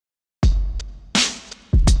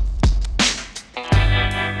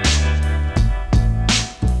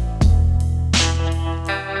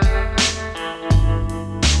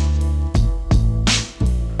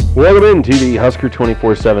Welcome into the Husker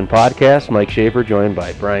 24/7 podcast. Mike Schaefer joined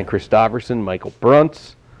by Brian Christopherson, Michael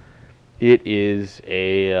Bruntz. It is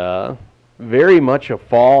a very much a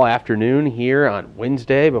fall afternoon here on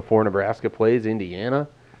Wednesday before Nebraska plays Indiana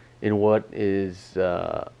in what is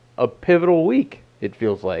a pivotal week, it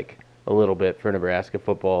feels like, a little bit for Nebraska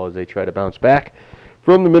football as they try to bounce back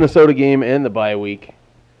from the Minnesota game and the bye week.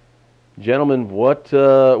 Gentlemen, where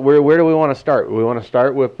do we want to start? We want to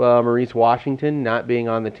start with Maurice Washington not being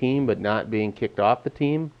on the team, but not being kicked off the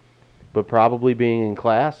team, but probably being in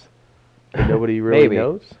class. And nobody really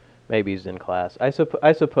knows. Maybe he's in class. I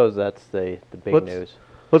suppose that's the big news.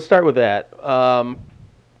 Let's start with that.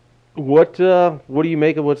 What do you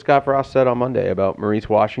make of what Scott Frost said on Monday about Maurice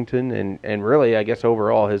Washington and really, I guess,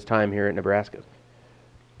 overall his time here at Nebraska?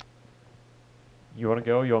 You want to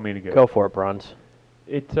go? You want me to go? Go for it, Bruns.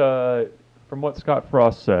 From what Scott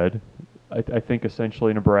Frost said, I think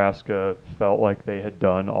essentially Nebraska felt like they had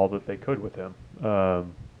done all that they could with him.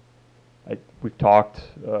 We've talked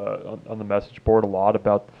on the message board a lot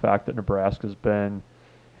about the fact that Nebraska's been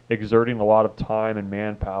exerting a lot of time and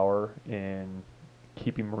manpower in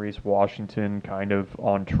keeping Maurice Washington kind of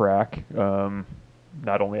on track,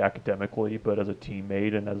 not only academically, but as a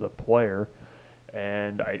teammate and as a player.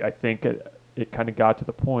 And I think it kind of got to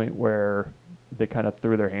the point where they kind of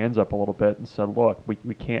threw their hands up a little bit and said, look,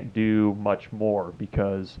 we can't do much more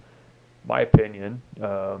because, my opinion,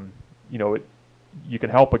 you can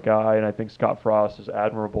help a guy, and I think Scott Frost is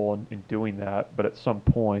admirable in doing that, but at some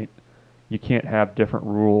point you can't have different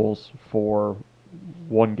rules for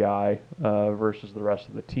one guy versus the rest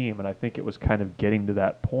of the team, and I think it was kind of getting to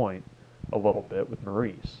that point a little bit with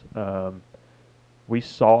Maurice. We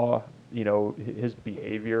saw his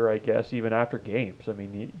behavior, I guess, even after games. I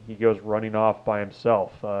mean, he goes running off by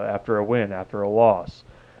himself after a win, after a loss.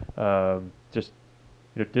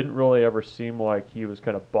 It didn't really ever seem like he was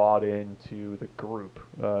kind of bought into the group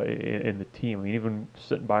in the team. I mean, even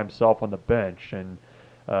sitting by himself on the bench, and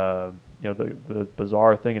the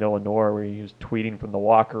bizarre thing in Illinois where he was tweeting from the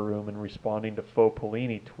locker room and responding to faux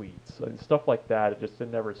Pelini tweets and stuff like that. It just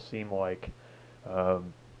didn't ever seem like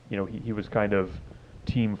he was kind of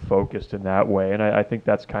team focused in that way, and I think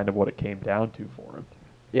that's kind of what it came down to for him.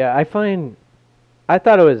 Yeah, I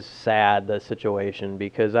thought it was sad, the situation,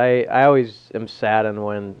 because I always am saddened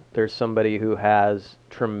when there's somebody who has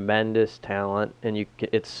tremendous talent and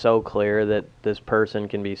it's so clear that this person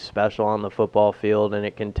can be special on the football field and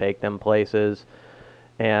it can take them places.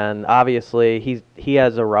 And obviously he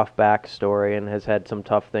has a rough backstory and has had some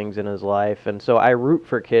tough things in his life, and so I root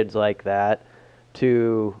for kids like that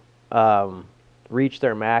to reach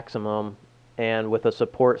their maximum and with a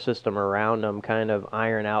support system around them kind of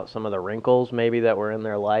iron out some of the wrinkles maybe that were in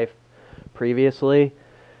their life previously.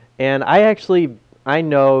 And I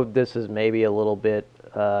know this is maybe a little bit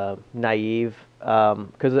naive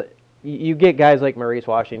because you get guys like Maurice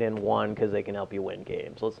Washington, because they can help you win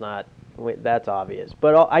games. That's obvious.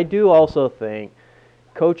 But I do also think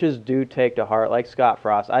coaches do take to heart, like Scott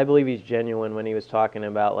Frost. I believe he's genuine when he was talking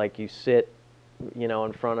about, like, you sit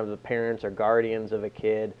in front of the parents or guardians of a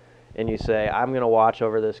kid, and you say, I'm going to watch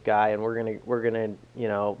over this guy, and we're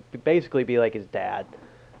gonna basically be like his dad,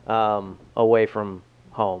 away from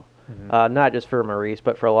home. Mm-hmm. Not just for Maurice,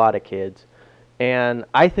 but for a lot of kids. And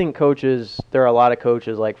I think there are a lot of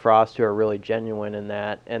coaches like Frost who are really genuine in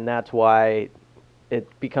that, and that's why it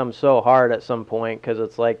becomes so hard at some point, because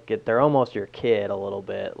it's like they're almost your kid a little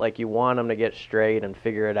bit. Like, you want them to get straight and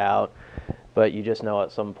figure it out, but you just know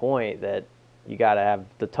at some point that you got to have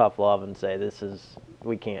the tough love and say,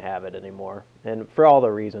 we can't have it anymore. And for all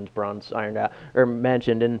the reasons Bruns ironed out or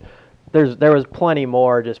mentioned, and there was plenty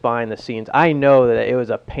more just behind the scenes. I know that it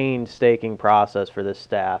was a painstaking process for the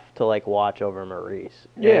staff to watch over Maurice.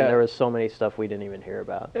 Yeah. And there was so many stuff we didn't even hear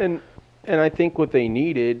about. And I think what they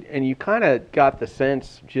needed, and you kind of got the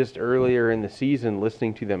sense just earlier in the season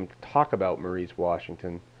listening to them talk about Maurice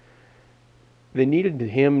Washington, they needed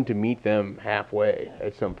him to meet them halfway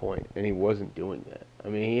at some point, and he wasn't doing that. I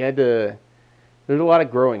mean, there's a lot of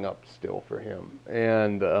growing up still for him.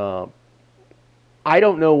 And I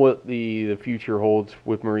don't know what the future holds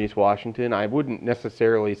with Maurice Washington. I wouldn't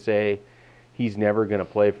necessarily say he's never going to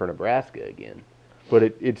play for Nebraska again, but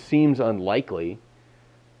it seems unlikely.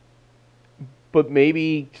 But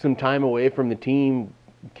maybe some time away from the team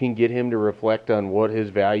can get him to reflect on what his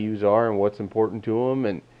values are and what's important to him.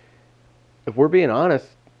 And if we're being honest,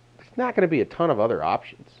 there's not going to be a ton of other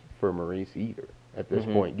options for Maurice either at this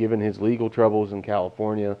point, given his legal troubles in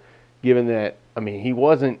California, given that, I mean, he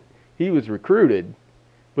was recruited,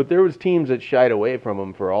 but there was teams that shied away from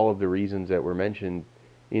him for all of the reasons that were mentioned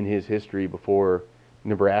in his history before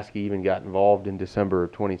Nebraska even got involved in December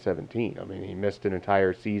of 2017. I mean, he missed an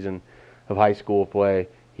entire season of high school play.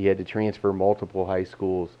 He had to transfer multiple high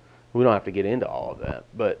schools. We don't have to get into all of that.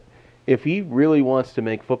 But if he really wants to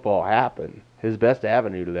make football happen, his best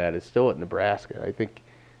avenue to that is still at Nebraska. I think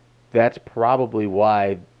that's probably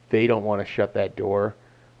why they don't want to shut that door,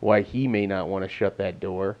 why he may not want to shut that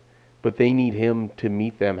door, but they need him to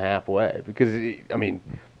meet them halfway. Because, I mean,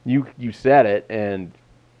 you said it, and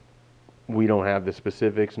we don't have the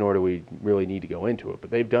specifics, nor do we really need to go into it, but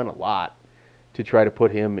they've done a lot to try to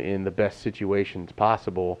put him in the best situations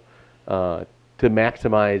possible to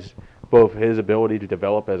maximize both his ability to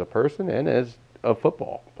develop as a person and as a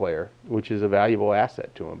football player, which is a valuable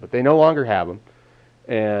asset to him. But they no longer have him,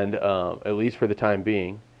 and at least for the time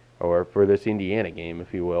being, or for this Indiana game,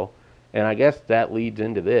 if you will. And I guess that leads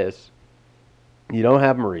into this. You don't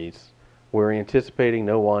have Maurice. We're anticipating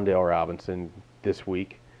no Wan'Dale Robinson this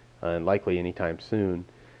week, and likely anytime soon.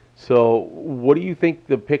 So what do you think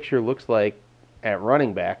the picture looks like at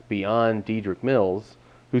running back beyond Dedrick Mills,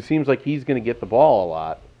 who seems like he's going to get the ball a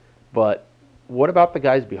lot? But what about the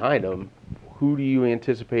guys behind him? Who do you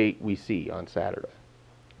anticipate we see on Saturday?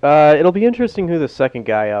 It'll be interesting who the second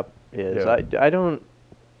guy up is. Yeah. I don't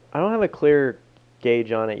have a clear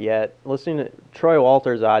gauge on it yet. Listening to Troy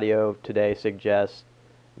Walters' audio today suggests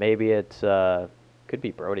maybe it's could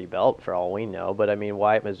be Brody Belt for all we know. But I mean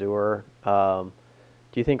Wyatt Mazur. Do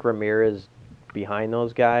you think Ramirez is behind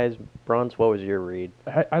those guys? Bruns, what was your read?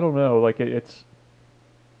 I don't know. Like it's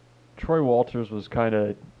Troy Walters was kind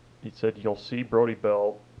of. He said you'll see Brody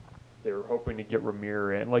Bell. They were hoping to get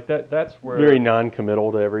Ramir in. Like that's where Very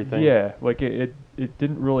non-committal to everything. Yeah, like it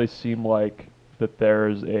didn't really seem like that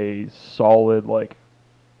there's a solid like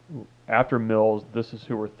after Mills, this is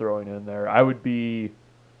who we're throwing in there. I would be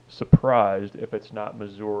surprised if it's not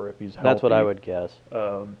Mazur if he's healthy. That's what I would guess.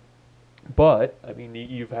 But I mean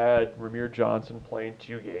you've had Ramir Johnson playing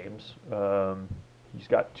 2 games. He's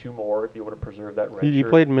got 2 more if you want to preserve that red He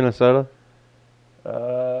shirt. played in Minnesota?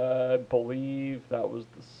 I believe that was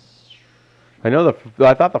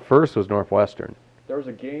I thought the first was Northwestern. there was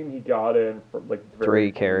a game he got in for like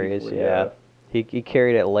 3 carries, briefly, yeah. He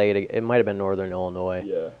carried it late. It might have been Northern Illinois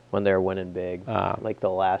Yeah. when they were winning big. Ah. Like the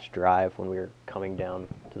last drive when we were coming down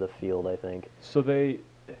to the field, I think. So they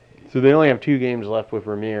only have 2 games left with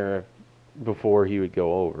Ramir before he would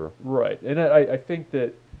go over. right, and I think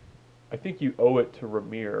you owe it to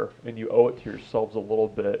Ramir and you owe it to yourselves a little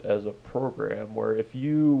bit as a program where if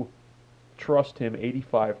you trust him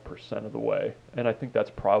 85% of the way, and I think that's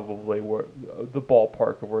probably where the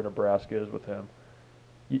ballpark of where Nebraska is with him.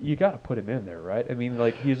 You got to put him in there, right? I mean,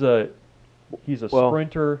 like he's a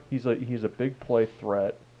sprinter. He's a big play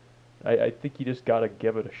threat. I think you just got to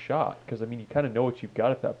give it a shot because I mean you kind of know what you've got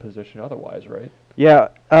at that position otherwise, right? Yeah.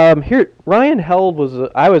 Here, Ryan Held was.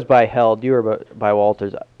 I was by Held. You were by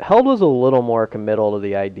Walters. Held was a little more committal to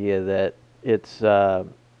the idea that it's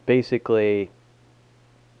basically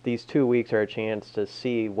these 2 weeks are a chance to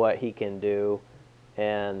see what he can do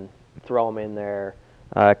and throw him in there.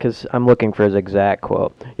 Because I'm looking for his exact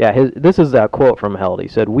quote. Yeah, this is that quote from Held. He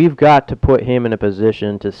said, "We've got to put him in a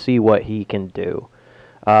position to see what he can do."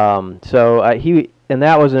 And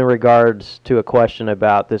that was in regards to a question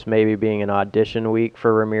about this maybe being an audition week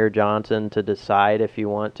for Ramir Johnson to decide if you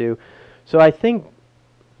want to. So I think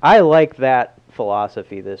I like that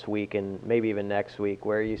philosophy this week and maybe even next week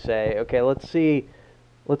where you say, okay, let's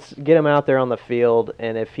get him out there on the field,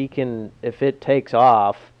 and if it takes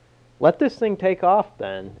off, let this thing take off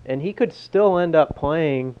then. And he could still end up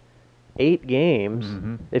playing 8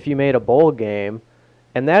 games if you made a bowl game,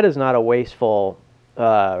 and that is not a wasteful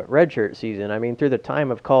redshirt season. I mean, through the time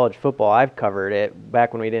of college football, I've covered it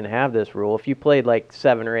back when we didn't have this rule. If you played like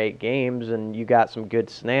 7 or 8 games and you got some good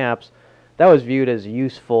snaps, that was viewed as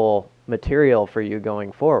useful material for you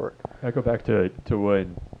going forward. I go back to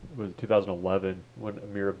when it was 2011 when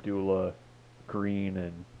Amir Abdullah, Green,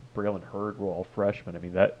 and Braylon Hurd were all freshmen. I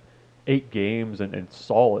mean that 8 games and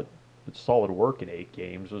solid work in 8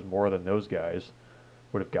 games was more than those guys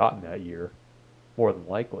would have gotten that year. More than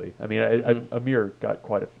likely. I mean, Amir got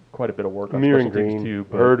quite a bit of work on Amir special and teams Green. too.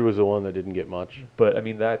 But, Hurd was the one that didn't get much. But I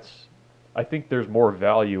mean, I think there's more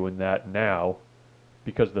value in that now,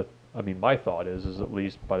 because my thought is at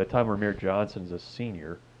least by the time Ramir Johnson's a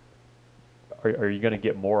senior, are you going to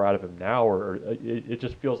get more out of him now, or it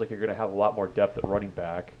just feels like you're going to have a lot more depth at running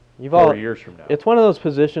back 4 years from now. It's one of those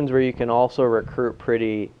positions where you can also recruit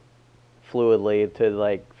pretty fluidly to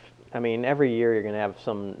like. I mean, every year you're going to have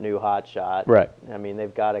some new hot shot. Right. I mean,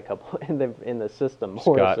 they've got a couple in the system.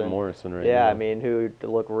 Scott and Morrison right now. Yeah, I mean, who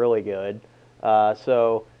look really good.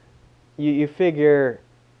 So you figure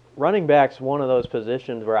running back's one of those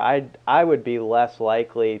positions where I would be less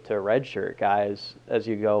likely to redshirt guys as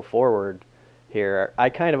you go forward here. I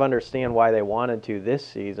kind of understand why they wanted to this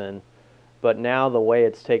season, but now the way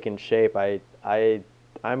it's taken shape,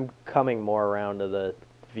 I'm coming more around to the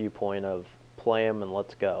viewpoint of play him and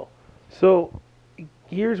let's go. So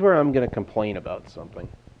here's where I'm going to complain about something.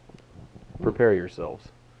 Prepare yourselves.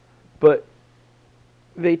 But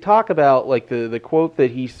they talk about, like, the quote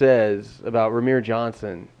that he says about Ramir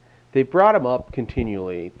Johnson. They brought him up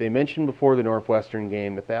continually. They mentioned before the Northwestern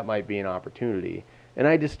game that might be an opportunity. And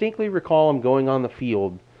I distinctly recall him going on the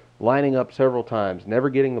field, lining up several times, never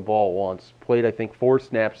getting the ball once, played, I think, 4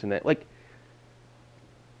 snaps in that. Like,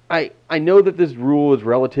 I know that this rule is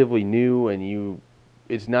relatively new, and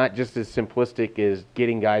it's not just as simplistic as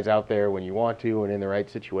getting guys out there when you want to and in the right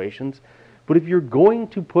situations. But if you're going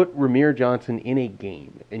to put Ramir Johnson in a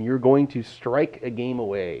game and you're going to strike a game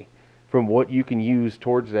away from what you can use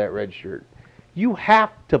towards that red shirt, you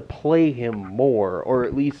have to play him more or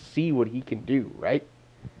at least see what he can do, right?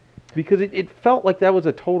 Because it felt like that was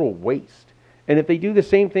a total waste. And if they do the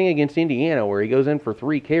same thing against Indiana where he goes in for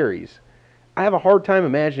 3 carries, I have a hard time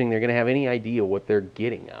imagining they're going to have any idea what they're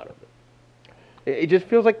getting out of it. It just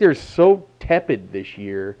feels like they're so tepid this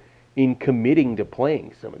year in committing to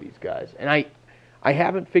playing some of these guys. And I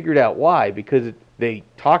haven't figured out why, because they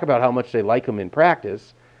talk about how much they like them in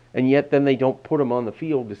practice, and yet then they don't put them on the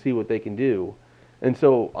field to see what they can do. And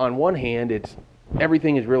so on one hand,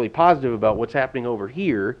 everything is really positive about what's happening over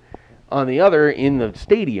here. On the other, in the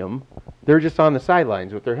stadium, they're just on the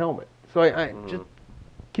sidelines with their helmet. So I'm just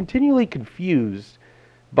continually confused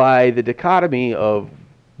by the dichotomy of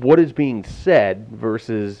what is being said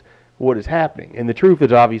versus what is happening. And the truth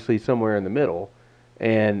is obviously somewhere in the middle.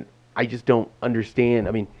 And I just don't understand.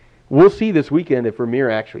 I mean, we'll see this weekend if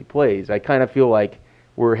Ramir actually plays. I kind of feel like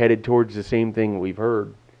we're headed towards the same thing we've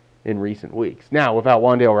heard in recent weeks. Now, without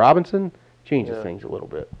Wan'Dale Robinson, changes things a little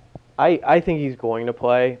bit. I think he's going to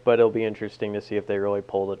play, but it'll be interesting to see if they really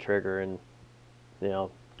pull the trigger and,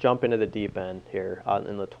 jump into the deep end here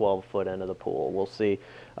in the 12-foot end of the pool. We'll see.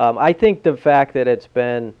 I think the fact that it's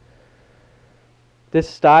been this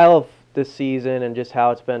style of this season and just how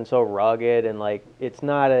it's been so rugged and it's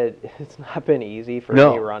not been easy for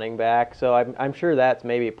any running back. So I'm sure that's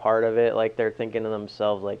maybe part of it. Like they're thinking to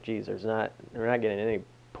themselves like, geez, they're not getting any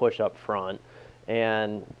push up front,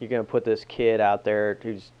 and you're gonna put this kid out there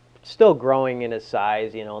who's still growing in his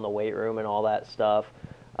size, in the weight room and all that stuff.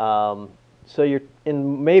 So you're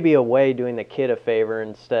in maybe a way doing the kid a favor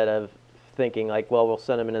instead of thinking like, well, we'll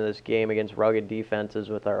send him into this game against rugged defenses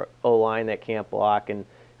with our O-line that can't block and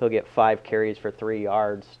he'll get 5 carries for 3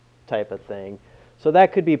 yards type of thing. So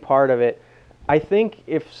that could be part of it. I think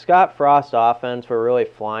if Scott Frost's offense were really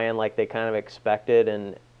flying like they kind of expected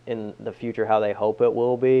and in the future how they hope it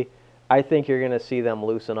will be, I think you're going to see them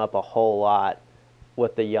loosen up a whole lot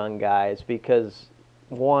with the young guys because,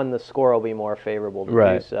 one, the score will be more favorable to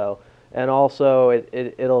do so. And also,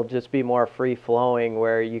 it'll just be more free-flowing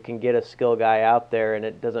where you can get a skill guy out there and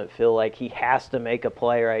it doesn't feel like he has to make a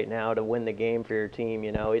play right now to win the game for your team.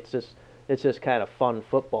 It's just kind of fun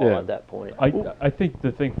football at that point. I think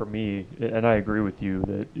the thing for me, and I agree with you,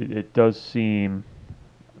 that it does seem,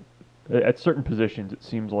 at certain positions, it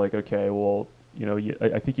seems like, okay, well,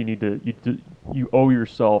 I think you owe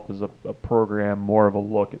yourself as a program more of a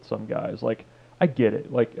look at some guys. Like, I get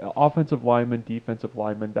it. Like, offensive lineman, defensive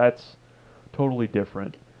lineman, that's totally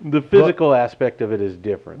different. The physical aspect of it is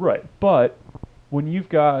different. Right. But when you've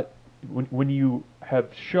got when you have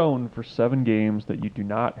shown for 7 games that you do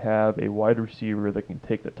not have a wide receiver that can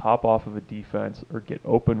take the top off of a defense or get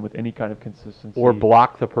open with any kind of consistency or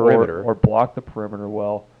block the perimeter or block the perimeter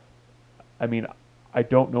well, I mean, I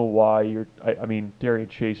don't know why I mean, Darian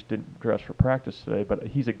Chase didn't dress for practice today, but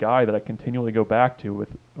he's a guy that I continually go back to with,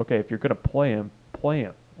 okay, if you're going to play him.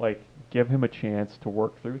 Like, give him a chance to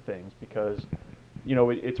work through things because,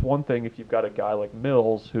 it's one thing if you've got a guy like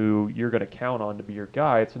Mills who you're going to count on to be your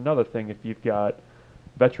guy. It's another thing if you've got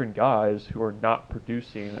veteran guys who are not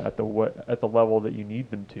producing at the level that you need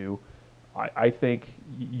them to. I think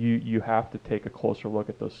you have to take a closer look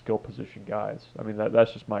at those skill position guys. I mean,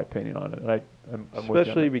 that's just my opinion on it. And I'm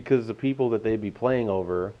especially because the people that they'd be playing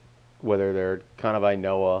over, whether they're Kanawai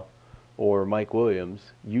Noah or Mike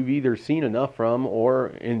Williams, you've either seen enough from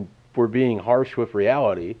or, if we're being harsh with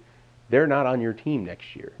reality, they're not on your team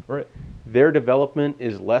next year. Right. Their development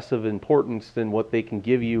is less of importance than what they can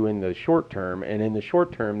give you in the short term, and in the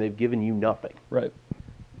short term, they've given you nothing. Right.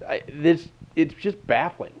 It's just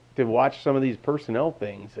baffling to watch some of these personnel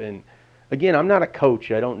things. And again, I'm not a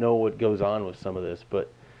coach. I don't know what goes on with some of this,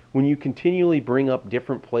 but when you continually bring up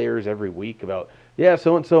different players every week about, yeah,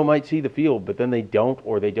 so-and-so might see the field, but then they don't,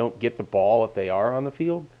 or they don't get the ball if they are on the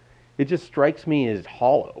field. It just strikes me as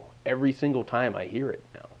hollow every single time I hear it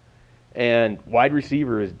now. And wide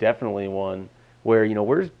receiver is definitely one where,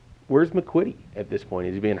 where's McQuitty at this point?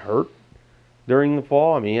 Is he being hurt during the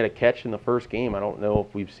fall? I mean, he had a catch in the first game. I don't know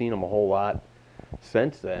if we've seen him a whole lot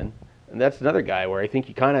since then. And that's another guy where I think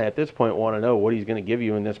you kind of at this point want to know what he's going to give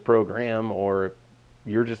you in this program, or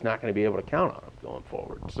you're just not going to be able to count on him going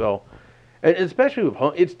forward. So, and especially with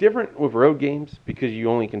home, it's different with road games because you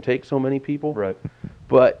only can take so many people. Right.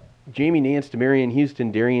 But Jamie Nance, Demarion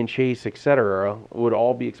Houston, Darian Chase, etc., would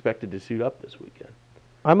all be expected to suit up this weekend.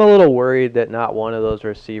 I'm a little worried that not one of those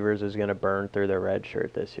receivers is going to burn through their red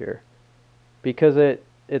shirt this year, because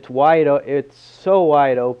it's so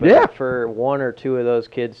wide open for one or two of those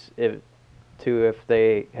kids if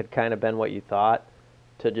they had kind of been what you thought,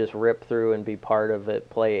 to just rip through and be part of it,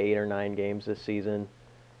 play 8 or 9 games this season,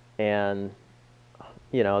 and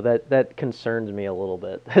that concerns me a little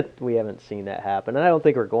bit that we haven't seen that happen, and I don't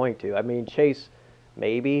think we're going to. I mean, Chase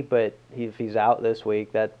maybe, but if he's out this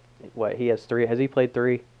week, he has 3. Has he played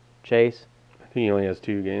 3, Chase? I think he only has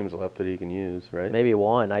 2 games left that he can use, right? Maybe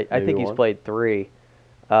 1. I think he's one? played 3,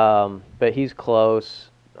 but he's close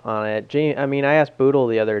on it. I asked Boodle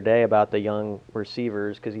the other day about the young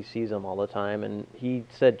receivers because he sees them all the time, and he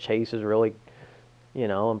said Chase is really,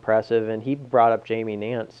 impressive, and he brought up Jamie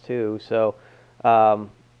Nance too. So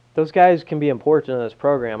those guys can be important in this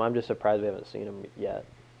program. I'm just surprised we haven't seen them yet.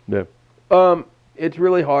 Yeah. It's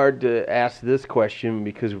really hard to ask this question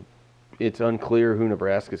because it's unclear who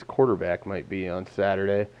Nebraska's quarterback might be on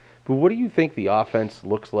Saturday. But what do you think the offense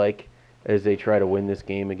looks like as they try to win this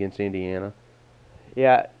game against Indiana?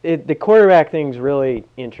 Yeah, the quarterback thing's really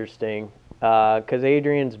interesting because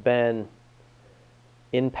Adrian's been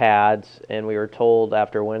in pads, and we were told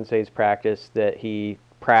after Wednesday's practice that he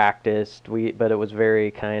practiced, but it was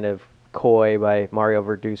very kind of coy by Mario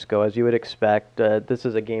Verduzco, as you would expect. This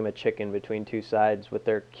is a game of chicken between two sides with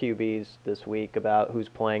their QBs this week about who's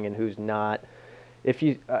playing and who's not. If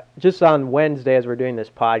you just on Wednesday, as we're doing this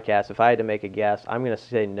podcast, if I had to make a guess, I'm going to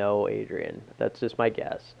say no, Adrian. That's just my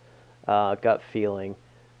guess, gut feeling.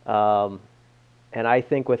 And I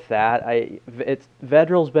think with that,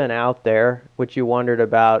 Vedral's been out there, which you wondered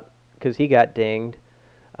about because he got dinged.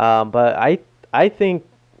 But I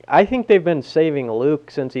think they've been saving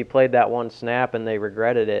Luke since he played that one snap and they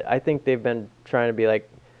regretted it. I think they've been trying to be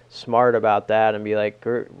like smart about that and be like,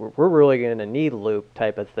 we're really going to need Luke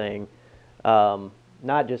type of thing.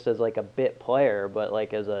 Not just as like a bit player, but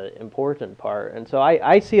like as an important part. And so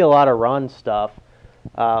I see a lot of run stuff.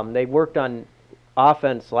 They worked on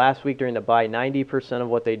offense last week during the bye. 90% of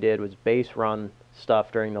what they did was base run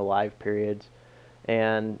stuff during the live periods.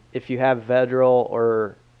 And if you have Vedral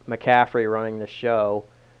or McCaffrey running the show,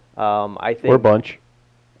 I think... Or Bunchy.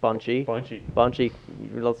 Bunchy.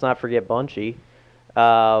 Let's not forget Bunchy.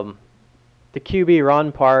 The QB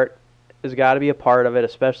run part has got to be a part of it,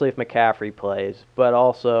 especially if McCaffrey plays. But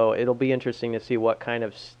also, it'll be interesting to see what kind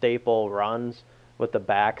of staple runs with the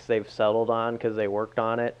backs they've settled on because they worked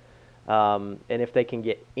on it. And if they can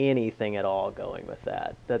get anything at all going with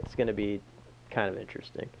that, that's going to be kind of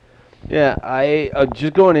interesting. Yeah, I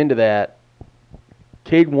just going into that,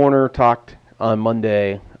 Cade Warner talked on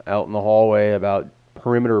Monday out in the hallway about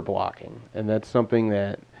perimeter blocking, and that's something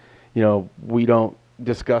that, we don't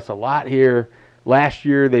discuss a lot here. Last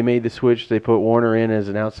year, they made the switch. They put Warner in as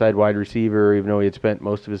an outside wide receiver, even though he had spent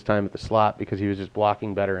most of his time at the slot because he was just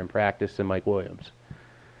blocking better in practice than Mike Williams.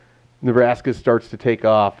 Nebraska starts to take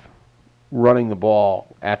off running the ball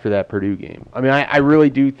after that Purdue game. I mean, I really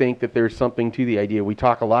do think that there's something to the idea. We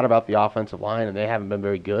talk a lot about the offensive line, and they haven't been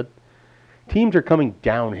very good. Teams are coming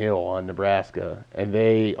downhill on Nebraska, and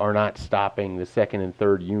they are not stopping the second and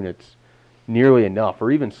third units nearly enough,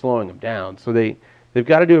 or even slowing them down. So they've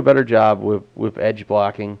got to do a better job with edge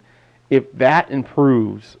blocking. If that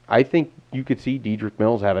improves, I think you could see Dedrick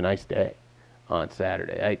Mills have a nice day on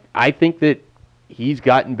Saturday. I think that he's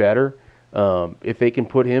gotten better. If they can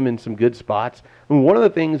put him in some good spots. I mean, one of the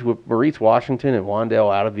things with Maurice Washington and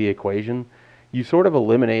Wan'Dale out of the equation, you sort of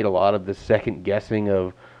eliminate a lot of the second guessing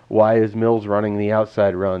of why is Mills running the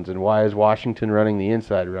outside runs and why is Washington running the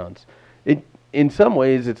inside runs. In some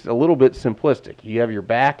ways, it's a little bit simplistic. You have your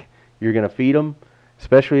back, you're going to feed them,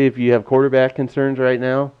 especially if you have quarterback concerns right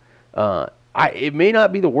now. It may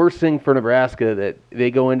not be the worst thing for Nebraska that they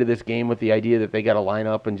go into this game with the idea that they got to line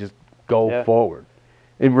up and just go forward.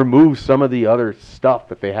 and remove some of the other stuff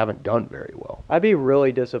that they haven't done very well. I'd be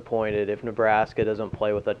really disappointed if Nebraska doesn't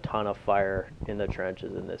play with a ton of fire in the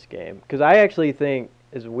trenches in this game. Because I actually think,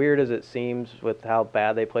 as weird as it seems with how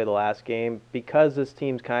bad they played the last game, because this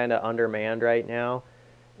team's kind of undermanned right now,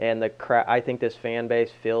 and I think this fan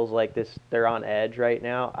base feels like they're on edge right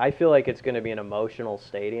now. I feel like it's going to be an emotional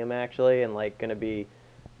stadium, actually, and like going to be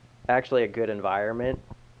actually a good environment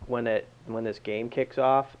when this game kicks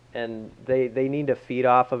off, and they need to feed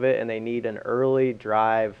off of it, and they need an early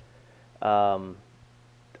drive of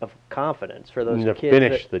confidence for those to kids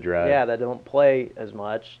finish the drive. Yeah, that don't play as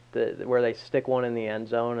much, where they stick one in the end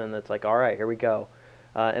zone, and it's like, all right, here we go,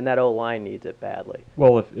 and that O-line needs it badly.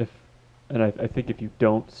 Well, I think if you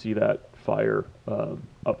don't see that fire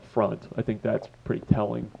up front, I think that's pretty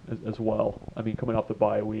telling as well. I mean, coming off the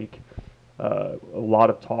bye week, a lot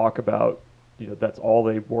of talk about, that's all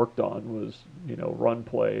they worked on was, run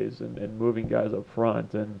plays and moving guys up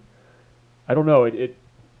front. And I don't know,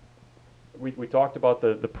 we talked about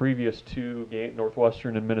the previous two games,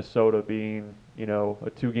 Northwestern and Minnesota being, a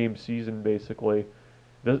 2-game season basically.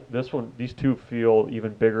 These two feel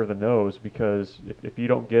even bigger than those, because if you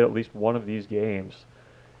don't get at least one of these games,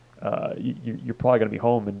 you're probably going to be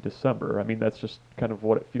home in December. I mean, that's just kind of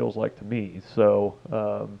what it feels like to me. So,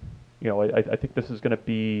 I think this is going to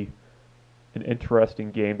be an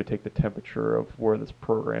interesting game to take the temperature of where this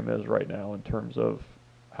program is right now in terms of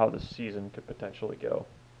how the season could potentially go.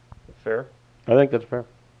 Fair? I think that's fair.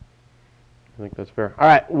 All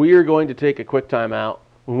right, we are going to take a quick time out.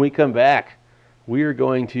 When we come back, we are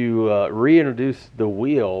going to reintroduce the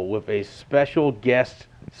wheel with a special guest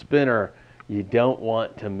spinner. You don't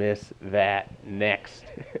want to miss that next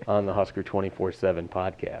on the Husker 24/7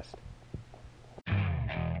 podcast.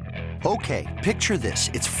 Okay, picture this.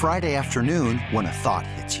 It's Friday afternoon when a thought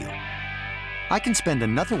hits you. I can spend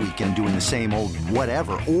another weekend doing the same old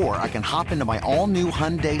whatever, or I can hop into my all-new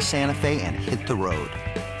Hyundai Santa Fe and hit the road.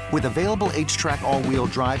 With available H-Track all-wheel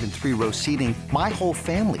drive and 3-row seating, my whole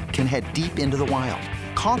family can head deep into the wild.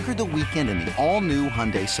 Conquer the weekend in the all-new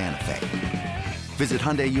Hyundai Santa Fe. Visit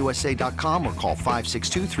HyundaiUSA.com or call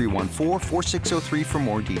 562-314-4603 for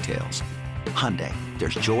more details. Hyundai,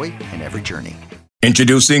 there's joy in every journey.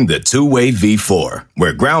 Introducing the Two-Way V4,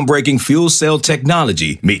 where groundbreaking fuel cell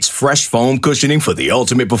technology meets fresh foam cushioning for the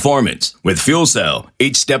ultimate performance. With fuel cell,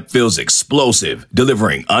 each step feels explosive,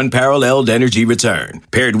 delivering unparalleled energy return.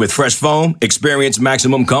 Paired with fresh foam, experience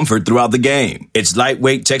maximum comfort throughout the game. Its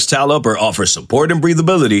lightweight textile upper offers support and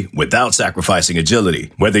breathability without sacrificing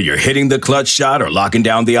agility. Whether you're hitting the clutch shot or locking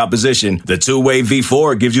down the opposition, the Two-Way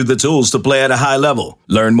V4 gives you the tools to play at a high level.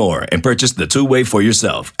 Learn more and purchase the Two-Way for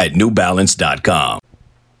yourself at newbalance.com.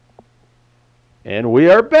 And we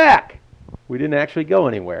are back. We didn't actually go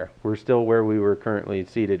anywhere. We're still where we were currently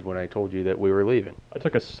seated when I told you that we were leaving. I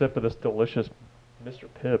took a sip of this delicious Mr.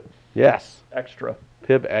 Pibb. Yes. Extra.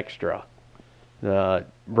 Pibb Extra.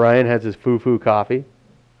 Brian has his foo-foo coffee.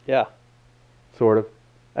 Yeah. Sort of.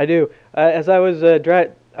 I do. As I was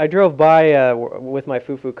I drove by with my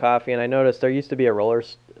foo-foo coffee, and I noticed there used to be a roller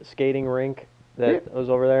skating rink that was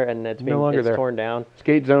over there, and it's no longer there. torn down.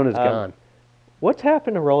 Skate zone is gone. What's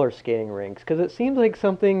happened to roller skating rinks? Because it seems like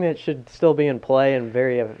something that should still be in play and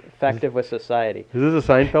very effective with society. Is this a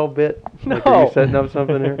Seinfeld bit? No. Like, are you setting up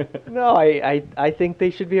something here? No, I think they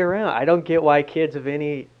should be around. I don't get why kids of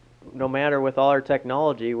no matter with all our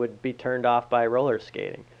technology, would be turned off by roller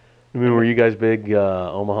skating. I mean, were you guys big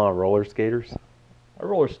Omaha roller skaters? I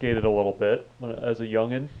roller skated a little bit as a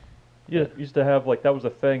youngin'. Yeah, used to have, that was a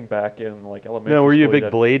thing back in, elementary No, were you a school. big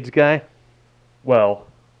blades guy? Well,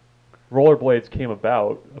 rollerblades came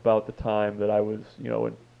about the time that I was,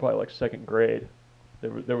 in probably second grade.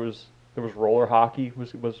 There was roller hockey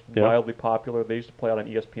was wildly popular. They used to play out on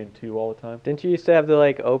ESPN2 all the time. Didn't you used to have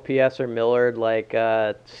the OPS or Millard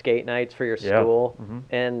skate nights for your school? Mm-hmm.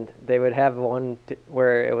 And they would have one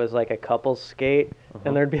where it was a couples skate,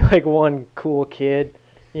 and there'd be one cool kid,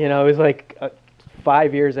 who's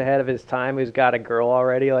 5 years ahead of his time, who's got a girl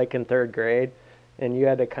already in third grade, and you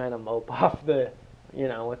had to kind of mope off with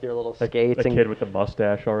your little skates. A kid with the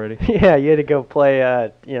mustache already. Yeah, you had to go play,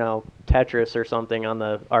 Tetris or something on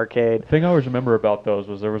the arcade. The thing I always remember about those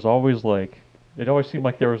was there was always it always seemed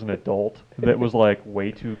like there was an adult that was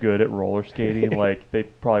way too good at roller skating. They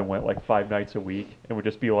probably went 5 nights a week and would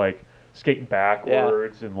just be skating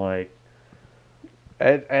backwards and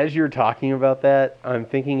As you're talking about that, I'm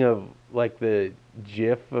thinking of the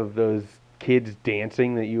GIF of those kids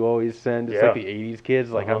dancing that you always send. It's the 80s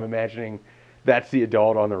kids. I'm imagining that's the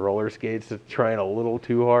adult on the roller skates that's trying a little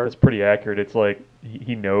too hard. It's pretty accurate. It's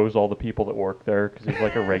he knows all the people that work there because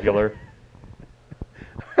he's a regular.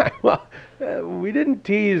 Well, We didn't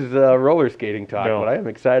tease roller skating talk, No. but I am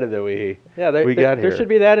excited that we Yeah, we got here. there should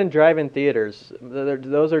be that in drive-in theaters.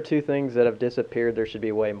 Those are two things that have disappeared. There should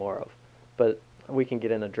be way more of. But we can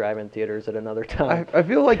get into drive-in theaters at another time. I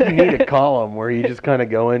feel like you need a column where you just kind of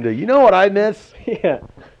go into, you know what I miss? Yeah.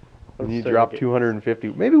 And you Let's drop start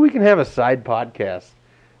 250. Maybe we can have a side podcast.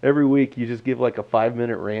 Every week you just give like a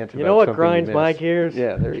 5-minute rant You about know what something grinds you my missed. gears?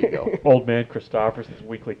 Yeah, there you go. Old man Christopherson's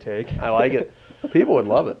weekly take. I like it. People would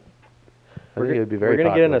love it. I think it would be very We're gonna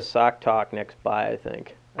popular. get into sock talk next bye. I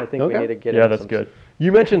think we Okay. need to get. Yeah, into that's some good.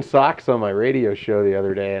 You mentioned socks on my radio show the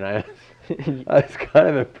other day, and I was kind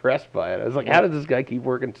of impressed by it. I was like, how does this guy keep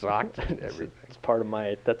working socks and everything? It's part of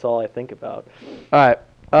my. That's all I think about. All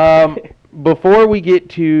right. Before we get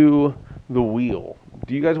to the wheel,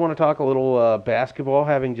 do you guys want to talk a little basketball,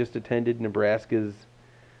 having just attended Nebraska's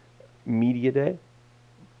media day?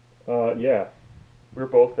 Yeah. We were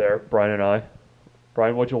both there, Brian and I.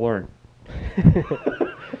 Brian, what'd you learn?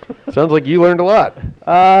 Sounds like you learned a lot.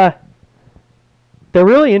 They're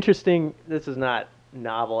really interesting. This is not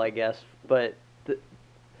novel, I guess, but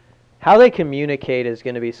how they communicate is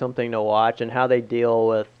going to be something to watch, and how they deal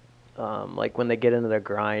with, like when they get into their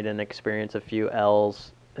grind and experience a few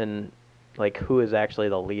L's, and like who is actually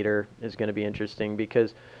the leader is going to be interesting.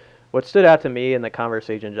 Because what stood out to me in the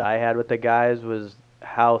conversations I had with the guys was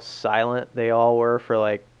how silent they all were for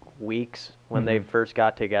like weeks when they first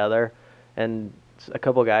got together, and a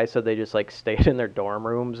couple guys said they just like stayed in their dorm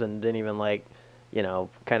rooms and didn't even like,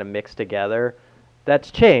 kind of mix together.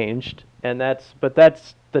 That's changed, and that's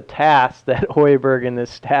the task that Hoiberg and his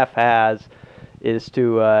staff has, is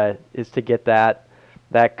to get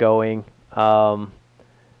that going.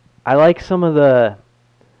 I like some of the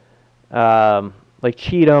like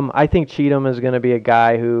Cheatham. I think Cheatham is going to be a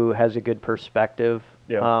guy who has a good perspective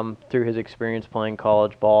through his experience playing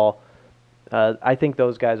college ball. I think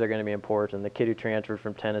those guys are going to be important. The kid who transferred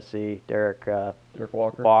from Tennessee, Derek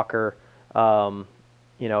Walker.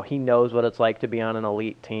 He knows what it's like to be on an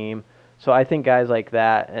elite team. So I think guys like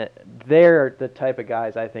that, they're the type of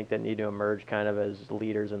guys I think that need to emerge kind of as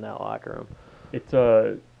leaders in that locker room.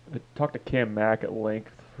 I talked to Cam Mack at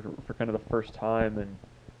length for kind of the first time, and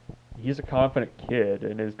he's a confident kid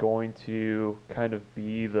and is going to kind of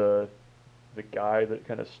be the guy that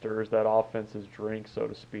kind of stirs that offense's drink, so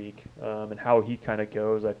to speak. And how he kind of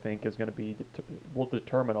goes, I think, is going to will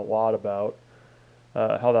determine a lot about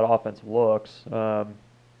how that offense looks.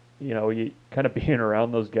 You kind of being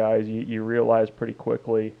around those guys, you realize pretty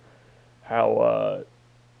quickly how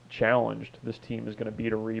challenged this team is going to be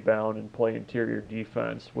to rebound and play interior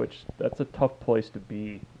defense, which that's a tough place to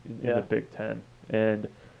be in the Big Ten. And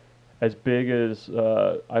as big as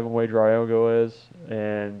Ivan Wedraogo is,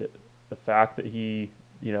 and the fact that he,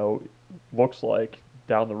 looks like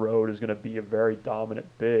down the road is going to be a very dominant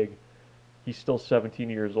big, he's still 17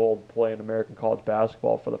 years old playing American college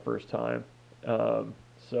basketball for the first time.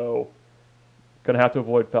 So going to have to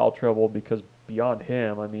avoid foul trouble, because beyond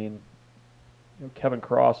him, I mean, Kevin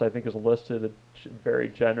Cross, I think, is listed very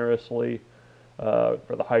generously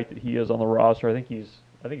for the height that he is on the roster. I think he's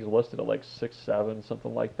listed at like 6'7",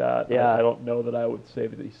 something like that. Yeah. I don't know that I would say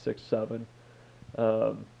that he's 6'7".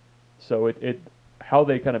 So how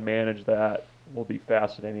they kind of manage that will be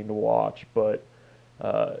fascinating to watch. But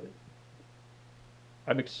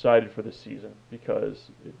I'm excited for this season, because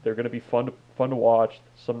they're going to be fun to watch.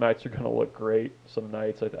 Some nights are going to look great. Some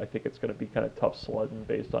nights I think it's going to be kind of tough sledding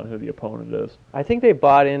based on who the opponent is. I think they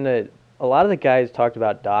bought into a lot of the guys talked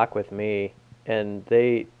about Doc with me, and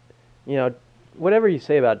they, whatever you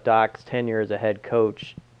say about Doc's tenure as a head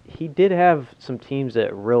coach, he did have some teams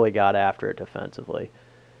that really got after it defensively.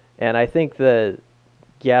 And I think the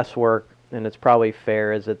guesswork, and it's probably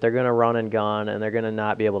fair, is that they're going to run and gun, and they're going to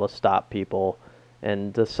not be able to stop people,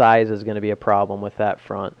 and the size is going to be a problem with that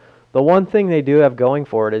front. The one thing they do have going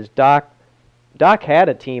for it is Doc had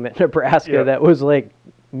a team at Nebraska that was like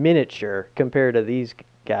miniature compared to these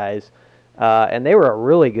guys, and they were a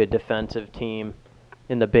really good defensive team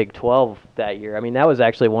in the Big 12 that year. I mean, that was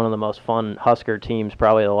actually one of the most fun Husker teams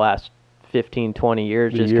probably the last 15, 20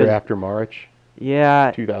 years. The year after March?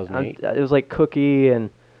 Yeah. 2008. It was like Cookie, and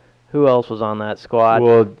who else was on that squad?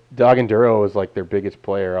 Well, Doggenduro was like their biggest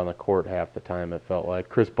player on the court half the time, it felt like.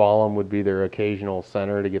 Chris Ballum would be their occasional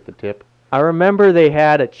center to get the tip. I remember they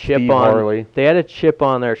had a chip Steve on Harley. They had a chip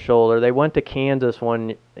on their shoulder. They went to Kansas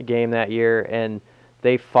one game that year, and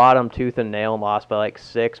they fought them tooth and nail and lost by like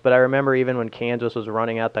 6. But I remember even when Kansas was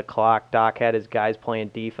running out the clock, Doc had his guys playing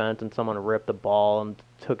defense, and someone ripped the ball and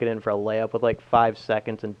took it in for a layup with like 5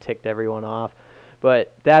 seconds and ticked everyone off.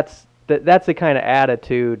 But that's the kind of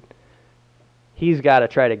attitude he's got to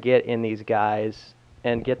try to get in these guys,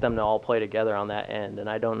 and get them to all play together on that end. And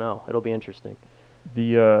I don't know. It'll be interesting.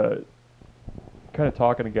 The kind of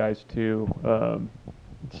talking to guys too.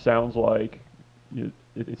 It sounds like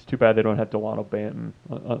it's too bad they don't have Delano Banton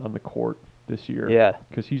on the court this year. Yeah.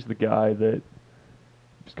 Because he's the guy that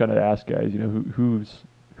just kind of ask guys, who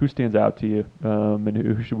stands out to you, and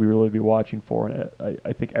who should we really be watching for? And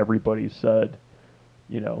I think everybody said,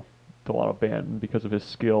 Delano Banton because of his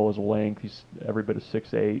skill, his length. He's every bit of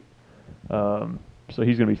 6'8". So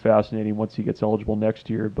he's going to be fascinating once he gets eligible next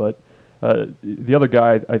year. But the other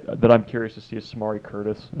guy that I'm curious to see is Samari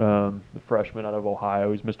Curtis, the freshman out of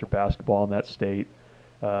Ohio. He's Mr. Basketball in that state.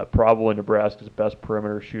 Probably Nebraska's best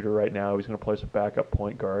perimeter shooter right now. He's going to play some backup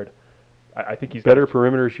point guard. I think he's Better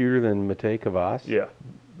perimeter shooter than Matej Kavas? Yeah.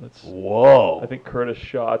 Whoa. I think Curtis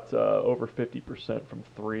shot over 50% from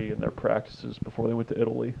 3 in their practices before they went to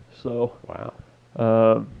Italy. So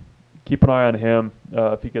wow. Keep an eye on him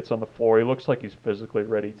if he gets on the floor. He looks like he's physically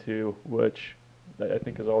ready too, which I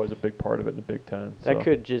think is always a big part of it in the Big Ten. That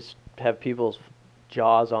could just have people's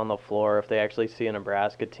jaws on the floor if they actually see a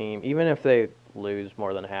Nebraska team, even if they lose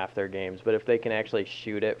more than half their games, but if they can actually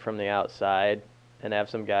shoot it from the outside and have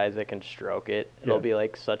some guys that can stroke it, it'll be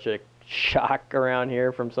like such a shock around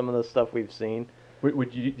here from some of the stuff we've seen. Do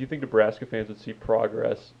you think Nebraska fans would see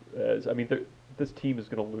progress? This team is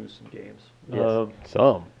going to lose some games. Yes.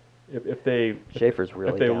 Some. If they Schaefer's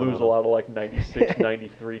really if they down lose on a lot of like 96,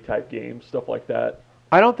 93 type games, stuff like that.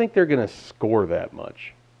 I don't think they're going to score that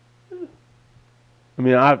much. I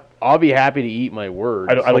mean, I'll be happy to eat my words.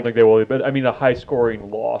 I don't think they will, but I mean a high-scoring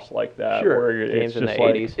loss like that, Sure. where Games it's in just the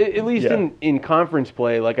like 80s. At least in conference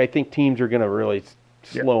play, like I think teams are going to really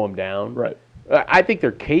slow them down. Right. I think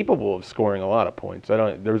they're capable of scoring a lot of points.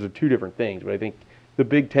 Those are two different things, but I think the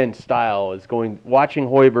Big Ten style is watching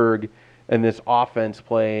Hoiberg and this offense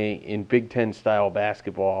play in Big Ten style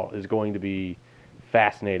basketball is going to be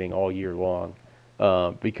fascinating all year long,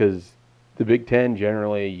 because the Big Ten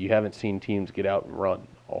generally you haven't seen teams get out and run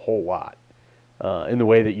a whole lot in the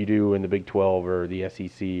way that you do in the Big 12 or the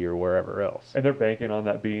SEC or wherever else. And they're banking on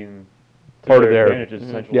that being Part of their advantage. Is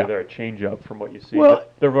essentially yeah. they're a change-up from what you see. Well-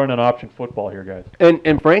 They're running option football here, guys.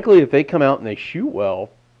 And frankly, if they come out and they shoot well,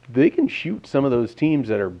 they can shoot some of those teams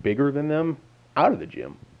that are bigger than them out of the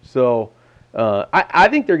gym. So I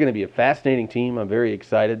think they're going to be a fascinating team. I'm very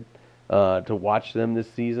excited to watch them this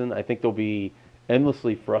season. I think they'll be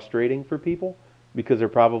endlessly frustrating for people because they're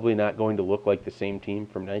probably not going to look like the same team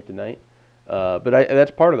from night to night. But that's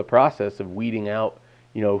part of the process of weeding out,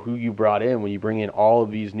 who you brought in when you bring in all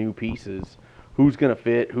of these new pieces, who's going to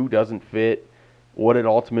fit, who doesn't fit, what it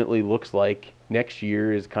ultimately looks like next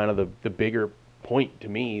year is kind of the bigger point to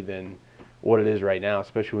me than what it is right now,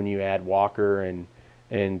 especially when you add Walker and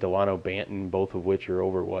Delano Banton, both of which are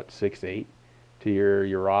over, 6'8", to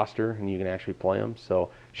your roster, and you can actually play them. So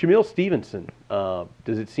Shamil Stevenson,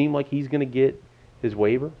 does it seem like he's going to get his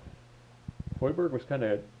waiver?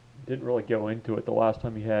 Hoiberg didn't really go into it the last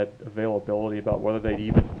time he had availability about whether they'd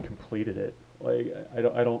even completed it. Like I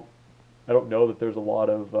don't know that there's a lot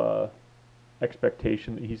of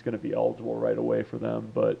expectation that he's going to be eligible right away for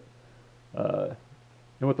them. But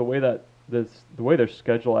with the way that the way their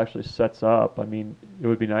schedule actually sets up, I mean, it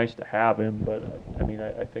would be nice to have him. But I mean,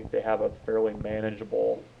 I think they have a fairly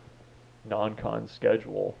manageable non-con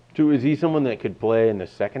schedule. So is he someone that could play in the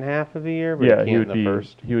second half of the year? But Yeah, can't he would in be. the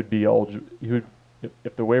first. He would be eligible.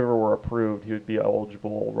 If the waiver were approved, he would be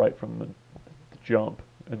eligible right from the jump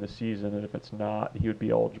in the season, and if it's not, he would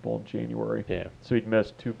be eligible in January. Yeah. So he'd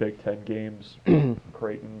miss 2 Big Ten games,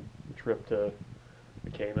 Creighton, the trip to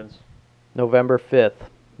the Caymans. November 5th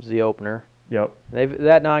is the opener. Yep.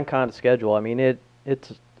 That non-con schedule, I mean,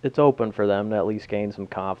 it's open for them to at least gain some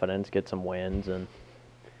confidence, get some wins, and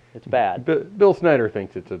it's bad. Bill Snyder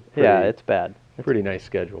thinks it's a pretty, It's bad. pretty nice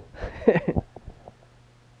schedule.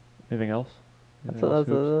 Anything else? That's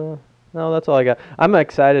all I got. I'm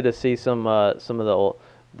excited to see some of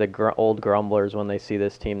the old grumblers when they see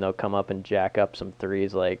this team. They'll come up and jack up some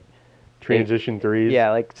threes, like Transition threes. Yeah,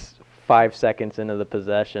 like 5 seconds into the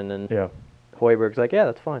possession, and Yeah. Hoiberg's like, "Yeah,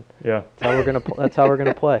 that's fine. Yeah. That's how we're gonna. That's how we're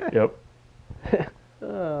gonna play." Yep.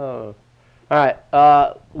 Oh. All right.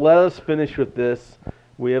 Let us finish with this.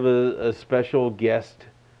 We have a special guest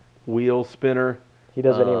wheel spinner. He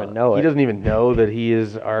doesn't even know it. He doesn't even know that he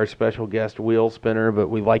is our special guest wheel spinner, but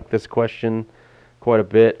we like this question quite a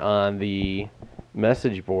bit on the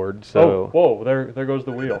message board. So whoa! There goes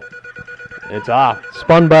the wheel. it's off.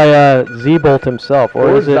 Spun by Z-Bolt himself,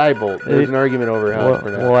 Or is it? Zybolt. There's an argument over how it's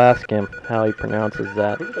pronounced. We'll ask him how he pronounces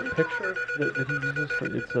that. Look at the picture that he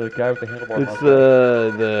uses. It's a guy with the handlebar. It's mustache.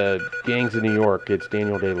 the Gangs of New York. It's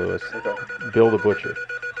Daniel Day-Lewis. Okay. Bill the Butcher.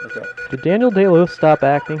 Okay. Did Daniel Day-Lewis stop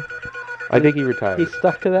acting? I think he retired. He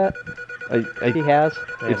stuck to that? He has?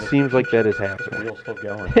 It seems like that has The happened. wheel's still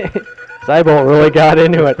going. Cybolt really got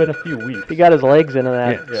into It's it. been a few weeks. He got his legs into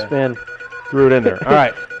that Yeah. spin. Threw it in there. All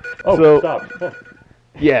right. Oh, So- stop. Oh.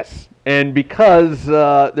 Yes, and because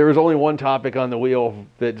there was only one topic on the wheel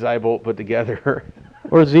that Zybolt put together,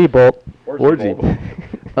 Or Z-Bolt. or Zebolt.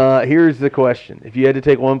 Zybolt. Here's the question: if you had to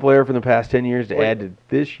take one player from the past 10 years to Wait. add to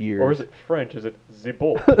this year's, Or is it French? Is it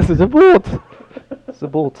Zebolt? Z-Bolt.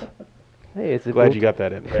 Z-Bolt. Hey, it's glad you got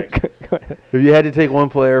that in there. Thanks. If you had to take one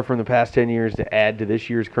player from the past 10 years to add to this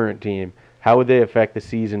year's current team, how would they affect the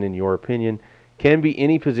season in your opinion? Can be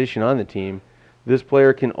any position on the team. This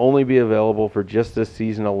player can only be available for just this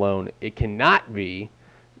season alone. It cannot be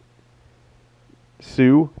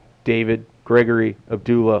Sue, David, Gregory,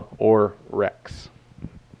 Abdullah, or Rex.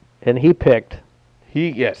 And he picked.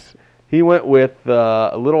 He went with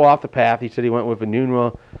a little off the path. He said he went with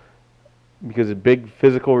Enunwa because a big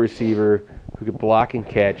physical receiver who could block and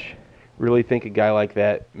catch. Really think a guy like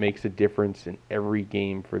that makes a difference in every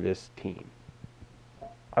game for this team.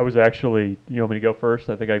 I was actually, you want me to go first?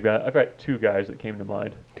 I think I've got two guys that came to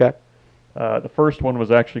mind. Okay. The first one was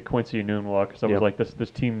actually Quincy Enunwa, because I was Yep. like,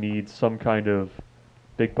 this team needs some kind of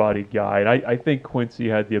big-bodied guy. And I think Quincy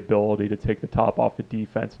had the ability to take the top off the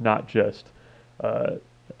defense, not just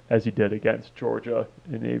as he did against Georgia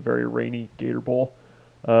in a very rainy Gator Bowl.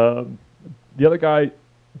 The other guy,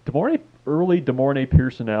 DeMornay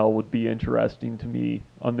Pearsonell would be interesting to me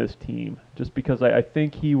on this team, just because I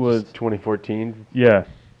think he was, 2014. yeah,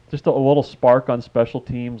 just a little spark on special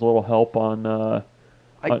teams, a little help on the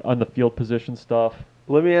field position stuff.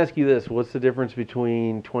 Let me ask you this. What's the difference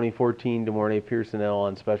between 2014 DeMornay Pearsonell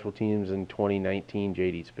on special teams and 2019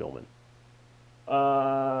 J.D. Spielman?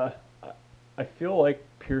 I feel like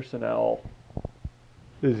Pearsonell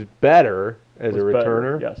Is better as a was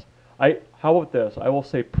better, returner? yes. How about this? I will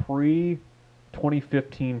say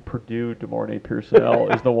pre-2015 Purdue DeMornay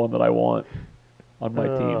Pearsonell is the one that I want on my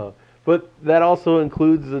team. But that also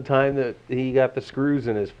includes the time that he got the screws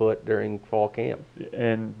in his foot during fall camp.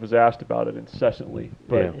 And was asked about it incessantly.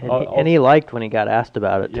 But Yeah. And he liked when he got asked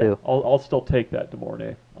about it, yeah, too. I'll still take that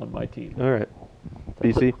DeMornay on my team. All right.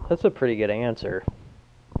 BC? That's a pretty good answer.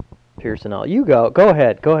 Pearsonell. You go. Go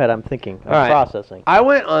ahead. I'm thinking. I'm All right. processing. I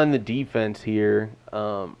went on the defense here.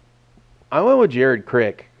 I went with Jared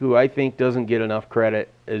Crick, who I think doesn't get enough credit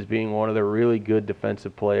as being one of the really good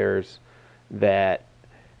defensive players that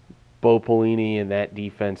Bo Pelini and that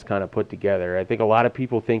defense kind of put together. I think a lot of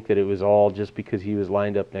people think that it was all just because he was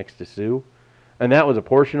lined up next to Sue, and that was a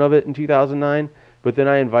portion of it in 2009. But then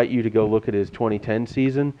I invite you to go look at his 2010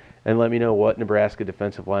 season and let me know what Nebraska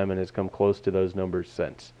defensive lineman has come close to those numbers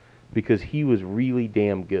since, because he was really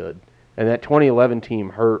damn good. And that 2011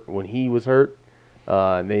 team hurt when he was hurt.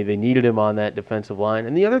 They needed him on that defensive line.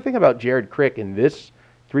 And the other thing about Jared Crick in this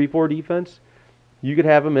 3-4 defense, you could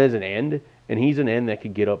have him as an end, and he's an end that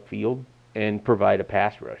could get upfield and provide a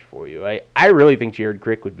pass rush for you. I really think Jared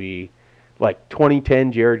Crick would be, like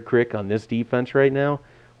 2010 Jared Crick on this defense right now,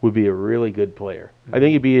 would be a really good player. I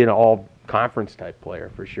think he'd be an all-conference type player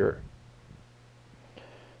for sure.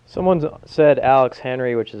 Someone said Alex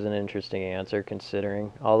Henry, which is an interesting answer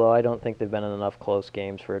considering, although I don't think they've been in enough close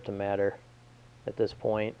games for it to matter at this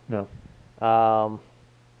point. No.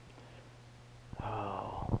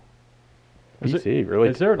 BC, really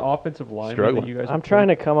Is there an offensive lineman struggling. that you guys I'm would trying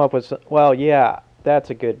to pick? come up with well, yeah, that's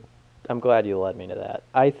a good. I'm glad you led me to that.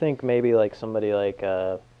 I think maybe like somebody like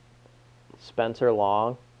Spencer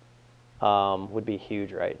Long would be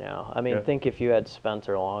huge right now. I mean, Yeah. think if you had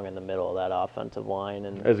Spencer Long in the middle of that offensive line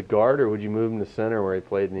and As a guard, or would you move him to center where he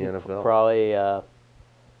played in the NFL?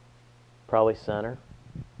 probably center.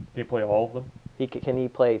 Can you play all of them? Can he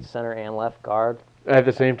play center and left guard? At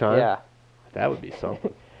the same time? Yeah. That would be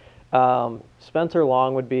something. Spencer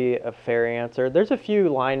Long would be a fair answer. There's a few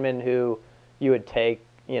linemen who you would take,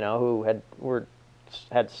 who had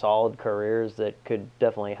solid careers that could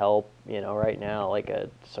definitely help, right now, like a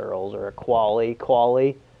Searles or a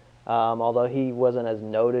Qualley. Although he wasn't as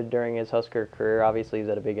noted during his Husker career, obviously he's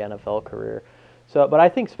had a big NFL career. So, but I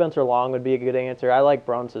think Spencer Long would be a good answer. I like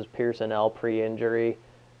Bruns's Pearsonell pre-injury.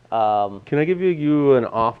 Can I give you an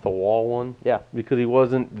off-the-wall one? Yeah. Because he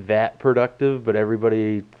wasn't that productive, but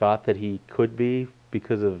everybody thought that he could be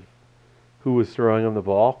because of who was throwing him the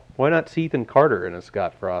ball. Why not Ethan Carter in a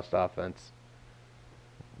Scott Frost offense?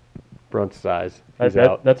 Brunt's size. He's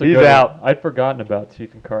out. That's a He's good out. one. I'd forgotten about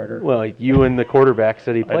Stephen Carter. Well, you and the quarterback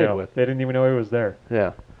said he I played know. with. They didn't even know he was there.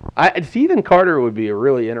 Yeah. Ethan Carter would be a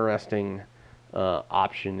really interesting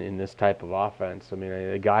option in this type of offense. I mean,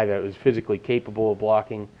 a guy that was physically capable of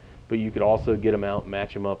blocking, but you could also get him out,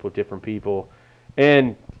 match him up with different people.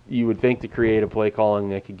 And you would think to create a play calling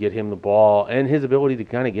that could get him the ball and his ability to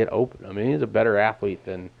kind of get open. I mean, he's a better athlete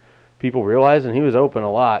than people realize, and he was open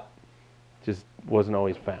a lot, just wasn't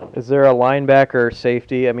always found. Is there a linebacker or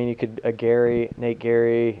safety? I mean, you could Nate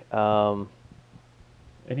Gary,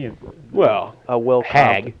 Any of a Will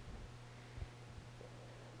Hag, Comp-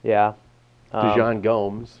 yeah, Dijon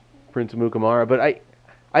Gomes, Prince Mukamara. But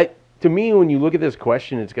to me, when you look at this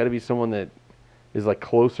question, it's got to be someone that is like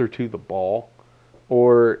closer to the ball,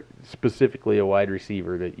 or specifically a wide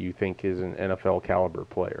receiver that you think is an NFL caliber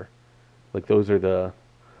player. Like those are the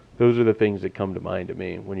things that come to mind to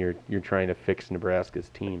me when you're trying to fix Nebraska's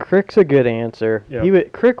team. Crick's a good answer.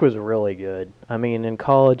 Yep. Crick was really good. I mean, in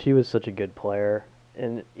college, he was such a good player.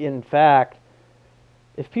 And in fact,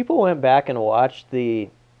 if people went back and watched the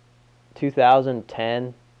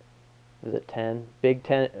 2010, is it 10?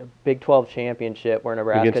 Big 12 championship where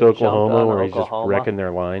Nebraska Against jumped Oklahoma, on where he's just Oklahoma, wrecking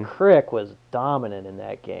their line. Crick was dominant in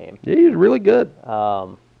that game. Yeah, he was really good.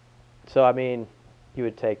 So I mean, you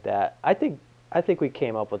would take that. I think we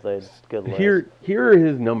came up with a good list. Here are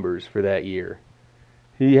his numbers for that year.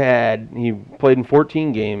 He played in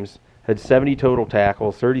 14 games, had 70 total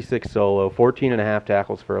tackles, 36 solo, 14.5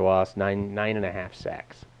 tackles for a loss, 9.5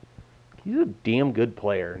 sacks. He's a damn good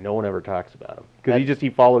player. No one ever talks about him because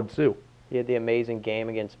he followed Sue. He had the amazing game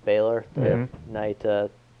against Baylor the night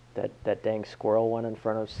that dang squirrel went in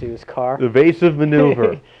front of Sue's car. The evasive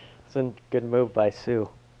maneuver. It's a good move by Sue.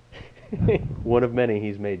 One of many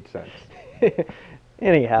he's made since.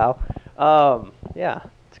 Anyhow, yeah,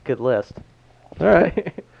 it's a good list. All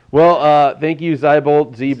right. Well, thank you,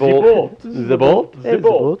 Zibolt,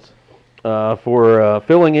 for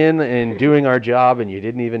filling in and doing our job, and you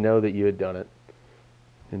didn't even know that you had done it.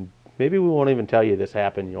 And maybe we won't even tell you this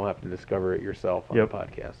happened. You'll have to discover it yourself on the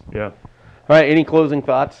podcast. Yeah. All right, any closing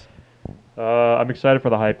thoughts? I'm excited for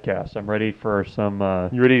the Hypecast. I'm ready for some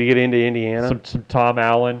You ready to get into Indiana? some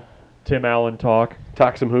Tim Allen talk.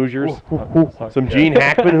 Talk some Hoosiers? Some Yeah. Gene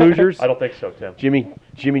Hackman Hoosiers? I don't think so, Tim. Jimmy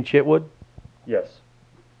Chitwood? Yes.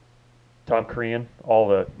 Tom Crean, all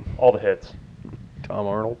the hits. Tom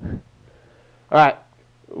Arnold. All right,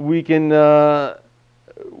 we can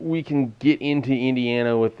get into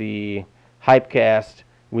Indiana with the Hypecast.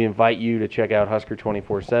 We invite you to check out Husker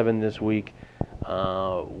 24/7 this week.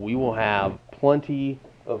 We will have plenty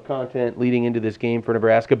of content leading into this game for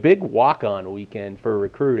Nebraska. Big walk-on weekend for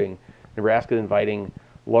recruiting. Nebraska inviting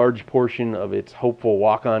large portion of its hopeful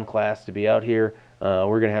walk-on class to be out here.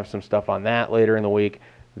 We're going to have some stuff on that later in the week.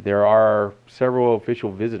 There are several official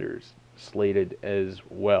visitors slated as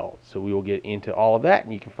well. So we will get into all of that,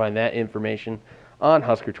 and you can find that information on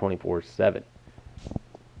Husker 24/7.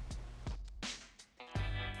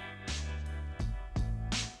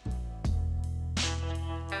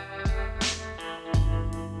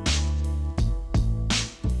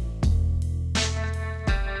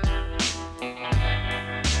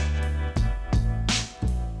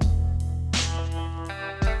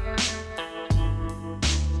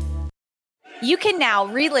 You can now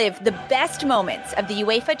relive the best moments of the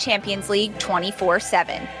UEFA Champions League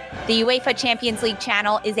 24/7. The UEFA Champions League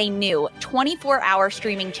channel is a new 24-hour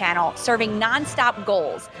streaming channel serving non-stop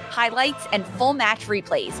goals, highlights, and full match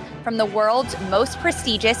replays from the world's most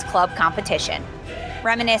prestigious club competition.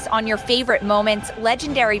 Reminisce on your favorite moments,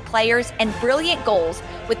 legendary players, and brilliant goals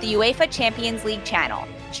with the UEFA Champions League channel,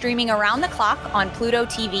 streaming around the clock on Pluto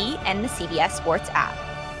TV and the CBS Sports app.